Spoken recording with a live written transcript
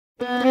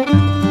Good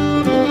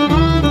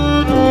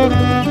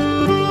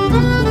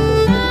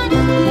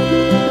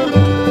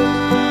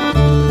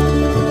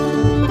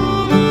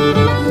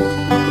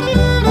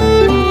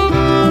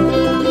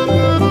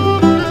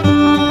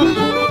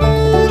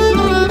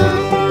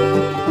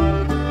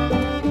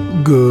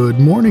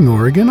morning,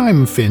 Oregon.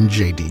 I'm Finn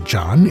J.D.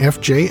 John,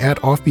 FJ at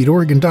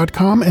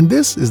OffbeatOregon.com, and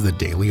this is the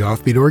Daily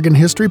Offbeat Oregon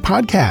History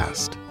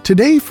Podcast.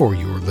 Today, for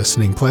your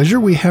listening pleasure,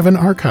 we have an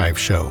archive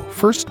show,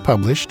 first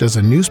published as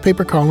a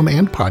newspaper column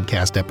and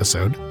podcast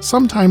episode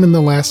sometime in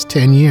the last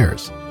 10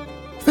 years.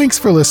 Thanks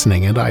for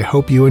listening, and I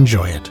hope you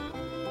enjoy it.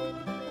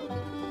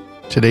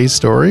 Today's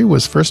story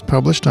was first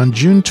published on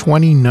June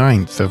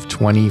 29th of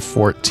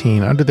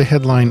 2014 under the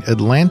headline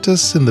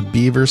Atlantis in the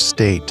Beaver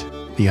State,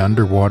 the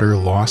Underwater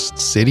Lost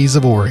Cities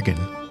of Oregon.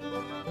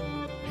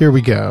 Here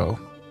we go.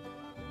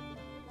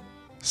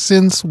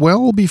 Since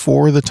well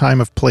before the time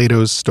of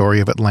Plato's story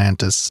of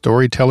Atlantis,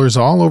 storytellers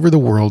all over the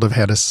world have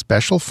had a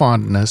special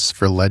fondness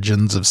for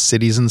legends of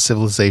cities and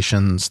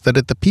civilizations that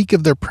at the peak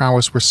of their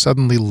prowess were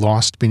suddenly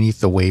lost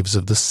beneath the waves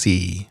of the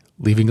sea,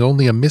 leaving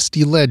only a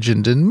misty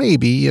legend and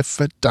maybe, if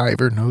a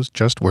diver knows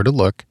just where to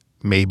look,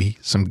 maybe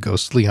some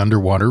ghostly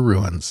underwater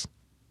ruins.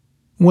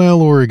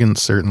 Well, Oregon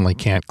certainly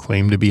can't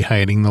claim to be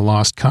hiding the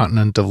lost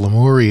continent of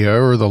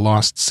Lemuria or the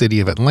lost city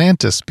of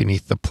Atlantis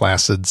beneath the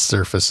placid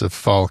surface of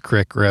Fall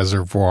Creek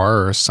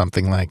Reservoir or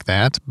something like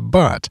that,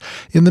 but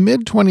in the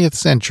mid-20th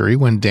century,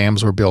 when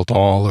dams were built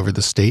all over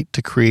the state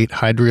to create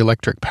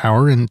hydroelectric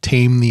power and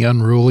tame the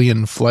unruly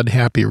and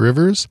flood-happy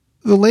rivers,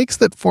 the lakes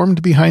that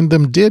formed behind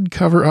them did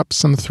cover up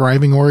some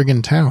thriving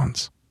Oregon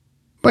towns.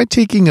 By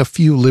taking a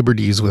few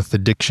liberties with the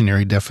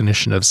dictionary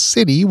definition of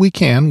city, we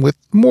can, with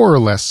more or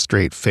less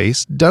straight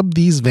face, dub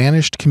these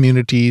vanished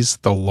communities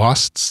the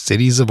lost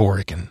cities of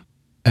Oregon.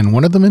 And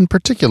one of them in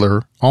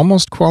particular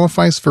almost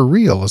qualifies for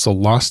real as a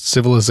lost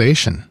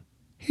civilization.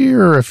 Here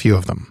are a few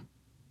of them.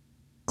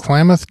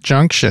 Klamath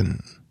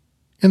Junction.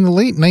 In the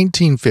late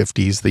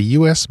 1950s, the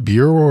U.S.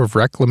 Bureau of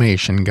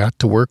Reclamation got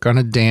to work on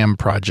a dam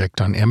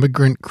project on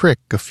Emigrant Creek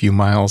a few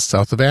miles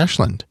south of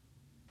Ashland.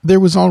 There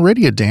was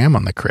already a dam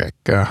on the creek,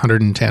 a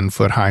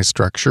 110-foot-high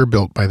structure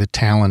built by the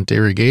Talent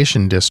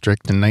Irrigation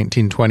District in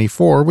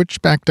 1924,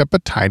 which backed up a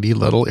tidy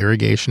little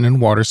irrigation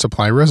and water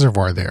supply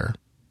reservoir there.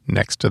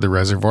 Next to the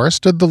reservoir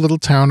stood the little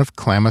town of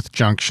Klamath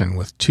Junction,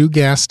 with 2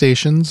 gas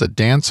stations, a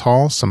dance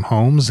hall, some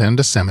homes, and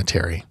a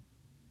cemetery.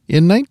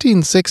 In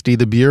 1960,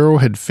 the Bureau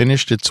had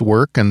finished its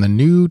work, and the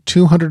new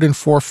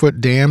 204-foot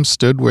dam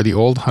stood where the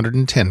old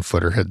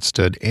 110-footer had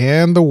stood,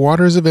 and the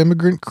waters of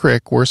Emigrant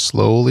Creek were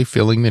slowly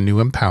filling the new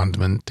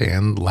impoundment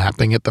and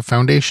lapping at the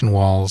foundation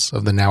walls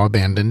of the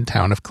now-abandoned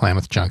town of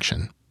Klamath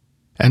Junction.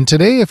 And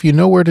today, if you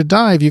know where to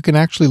dive, you can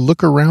actually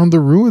look around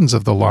the ruins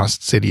of the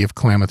lost city of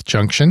Klamath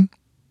Junction.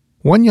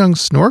 One young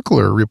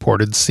snorkeler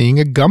reported seeing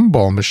a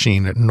gumball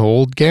machine at an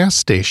old gas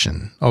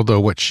station, although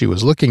what she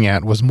was looking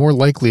at was more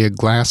likely a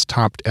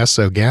glass-topped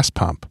Esso gas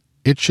pump.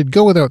 It should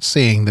go without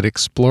saying that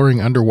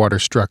exploring underwater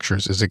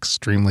structures is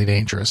extremely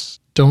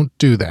dangerous. Don't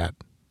do that.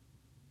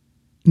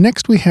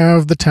 Next we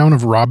have the town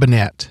of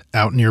Robinette,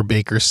 out near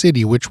Baker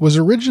City, which was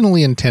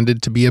originally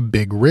intended to be a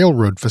big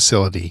railroad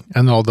facility,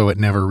 and although it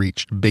never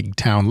reached big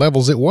town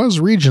levels, it was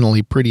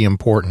regionally pretty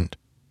important.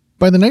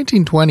 By the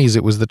 1920s,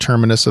 it was the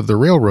terminus of the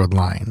railroad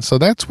line, so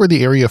that's where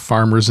the area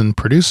farmers and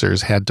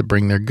producers had to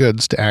bring their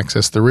goods to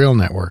access the rail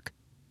network.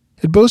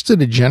 It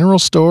boasted a general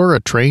store,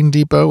 a train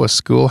depot, a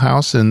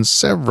schoolhouse, and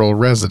several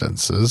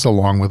residences,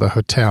 along with a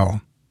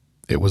hotel.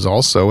 It was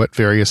also, at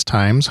various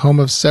times, home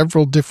of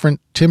several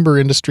different timber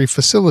industry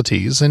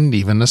facilities and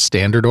even a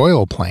Standard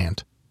Oil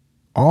plant.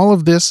 All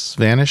of this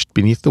vanished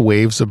beneath the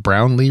waves of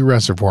Brownlee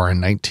Reservoir in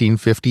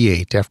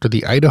 1958 after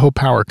the Idaho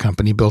Power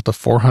Company built a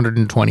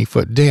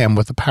 420-foot dam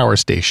with a power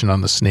station on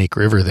the Snake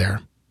River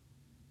there.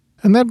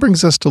 And that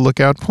brings us to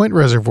Lookout Point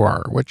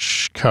Reservoir,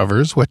 which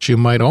covers what you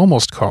might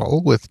almost call,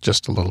 with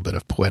just a little bit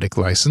of poetic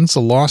license, a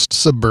lost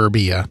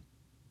suburbia.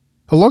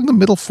 Along the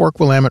Middle Fork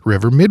Willamette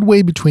River,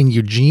 midway between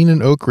Eugene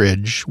and Oak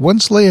Ridge,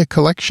 once lay a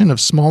collection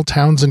of small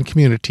towns and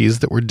communities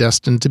that were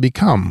destined to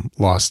become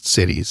lost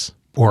cities,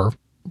 or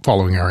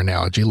following our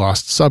analogy,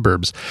 lost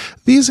suburbs.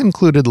 These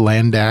included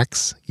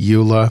Landax,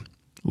 Eula,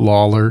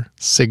 Lawler,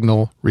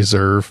 Signal,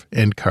 Reserve,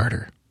 and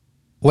Carter.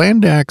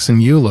 Landax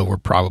and Eula were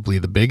probably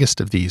the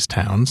biggest of these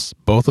towns.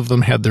 Both of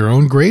them had their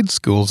own grade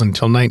schools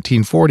until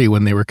 1940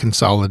 when they were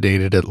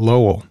consolidated at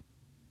Lowell.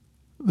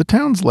 The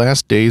town's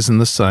last days in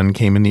the sun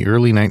came in the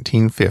early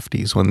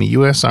 1950s when the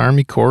U.S.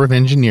 Army Corps of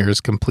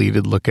Engineers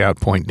completed Lookout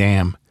Point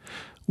Dam.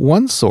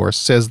 One source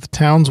says the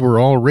towns were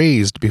all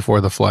razed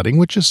before the flooding,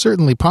 which is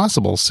certainly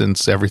possible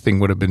since everything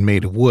would have been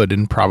made of wood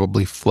and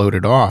probably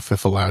floated off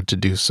if allowed to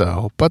do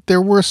so. But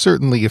there were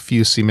certainly a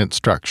few cement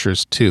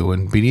structures too,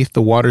 and beneath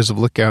the waters of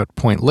Lookout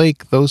Point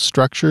Lake, those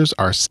structures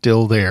are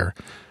still there,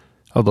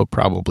 although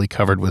probably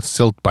covered with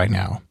silt by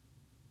now.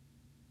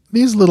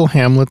 These little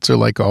hamlets are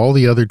like all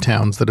the other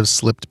towns that have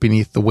slipped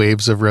beneath the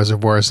waves of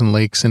reservoirs and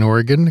lakes in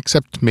Oregon,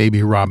 except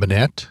maybe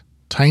Robinette.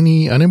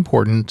 Tiny,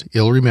 unimportant,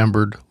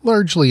 ill-remembered,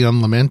 largely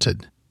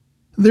unlamented.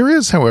 There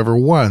is, however,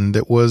 one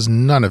that was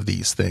none of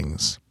these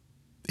things.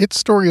 Its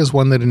story is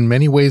one that in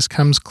many ways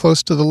comes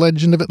close to the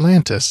legend of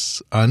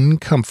Atlantis,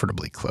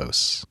 uncomfortably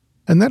close.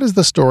 And that is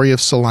the story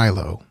of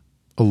Celilo,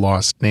 a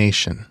lost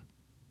nation.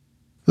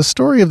 The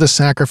story of the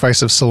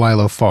sacrifice of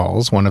Celilo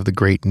Falls, one of the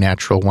great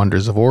natural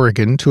wonders of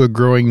Oregon, to a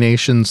growing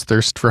nation's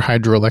thirst for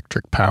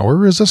hydroelectric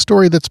power, is a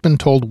story that's been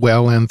told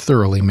well and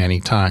thoroughly many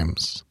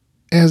times.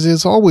 As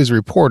is always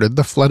reported,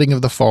 the flooding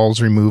of the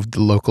falls removed the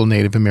local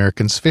Native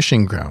Americans'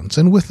 fishing grounds,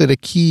 and with it a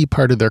key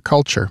part of their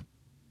culture.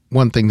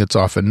 One thing that's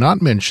often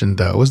not mentioned,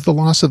 though, is the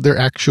loss of their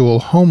actual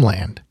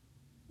homeland.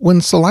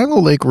 When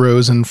Celilo Lake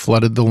rose and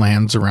flooded the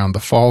lands around the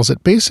falls,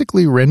 it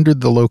basically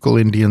rendered the local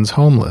Indians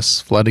homeless,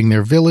 flooding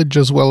their village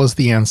as well as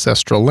the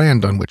ancestral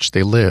land on which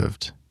they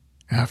lived.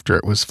 After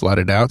it was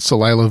flooded out,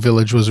 Celilo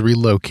Village was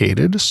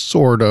relocated,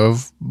 sort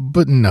of,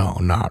 but no,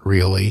 not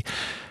really.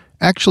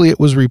 Actually, it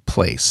was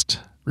replaced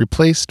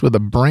with a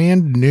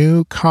brand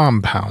new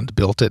compound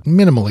built at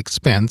minimal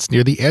expense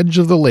near the edge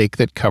of the lake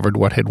that covered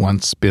what had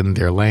once been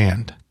their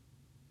land.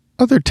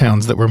 Other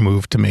towns that were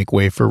moved to make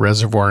way for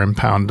reservoir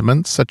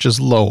impoundments, such as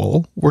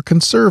Lowell, were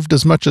conserved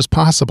as much as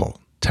possible.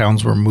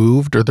 Towns were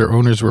moved or their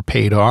owners were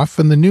paid off,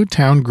 and the new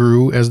town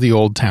grew as the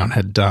old town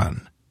had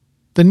done.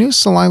 The new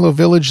Celilo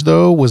Village,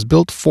 though, was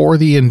built for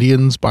the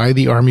Indians by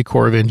the Army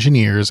Corps of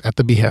Engineers at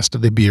the behest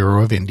of the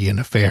Bureau of Indian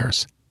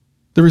Affairs.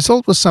 The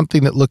result was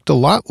something that looked a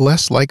lot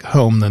less like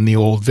home than the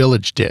old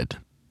village did.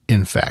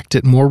 In fact,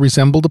 it more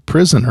resembled a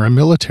prison or a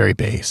military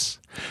base.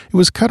 It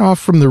was cut off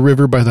from the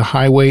river by the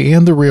highway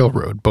and the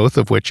railroad, both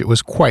of which it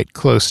was quite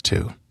close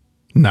to.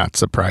 Not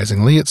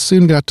surprisingly, it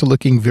soon got to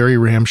looking very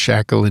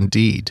ramshackle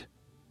indeed.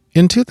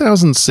 In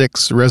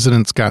 2006,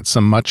 residents got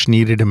some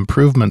much-needed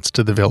improvements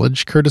to the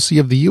village courtesy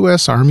of the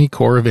U.S. Army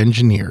Corps of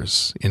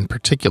Engineers, in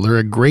particular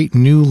a great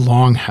new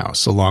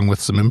longhouse along with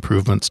some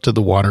improvements to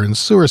the water and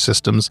sewer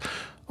systems,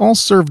 all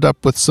served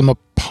up with some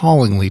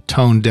appallingly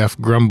tone-deaf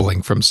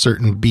grumbling from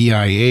certain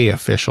BIA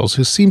officials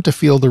who seemed to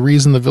feel the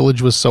reason the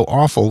village was so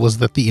awful was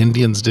that the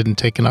Indians didn't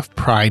take enough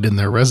pride in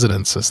their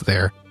residences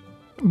there.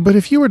 But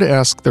if you were to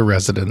ask the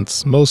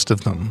residents, most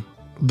of them,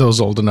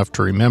 those old enough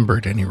to remember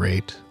at any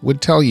rate,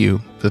 would tell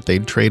you that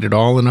they'd trade it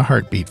all in a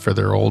heartbeat for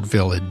their old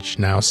village,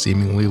 now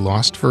seemingly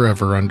lost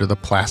forever under the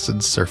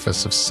placid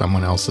surface of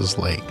someone else's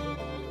lake.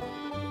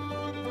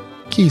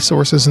 Key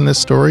sources in this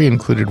story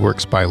included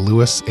works by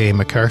Lewis A.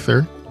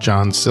 MacArthur,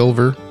 John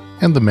Silver,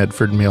 and the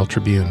Medford Mail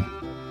Tribune.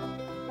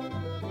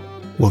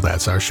 Well,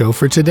 that's our show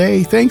for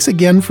today. Thanks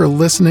again for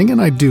listening,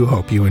 and I do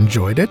hope you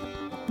enjoyed it.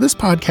 This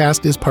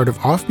podcast is part of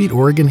Offbeat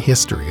Oregon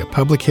History, a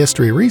public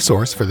history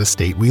resource for the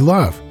state we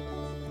love.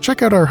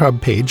 Check out our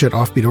hub page at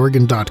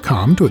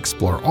offbeatoregon.com to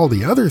explore all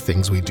the other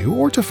things we do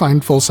or to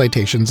find full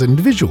citations and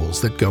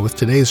visuals that go with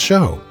today's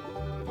show.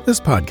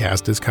 This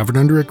podcast is covered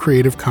under a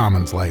Creative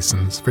Commons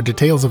license. For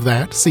details of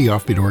that, see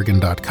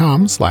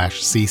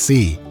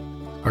offbeatoregon.com/cc.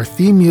 Our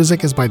theme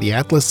music is by the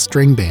Atlas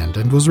String Band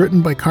and was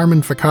written by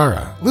Carmen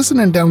Ficara.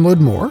 Listen and download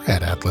more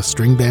at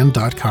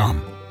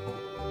atlasstringband.com.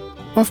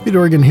 Offbeat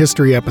Oregon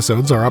History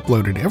episodes are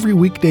uploaded every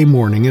weekday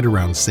morning at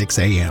around 6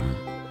 a.m.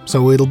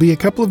 So it'll be a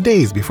couple of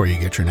days before you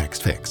get your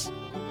next fix.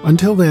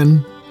 Until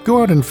then,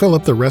 go out and fill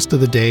up the rest of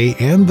the day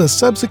and the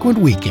subsequent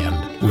weekend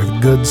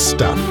with good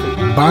stuff.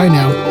 Bye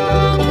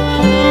now.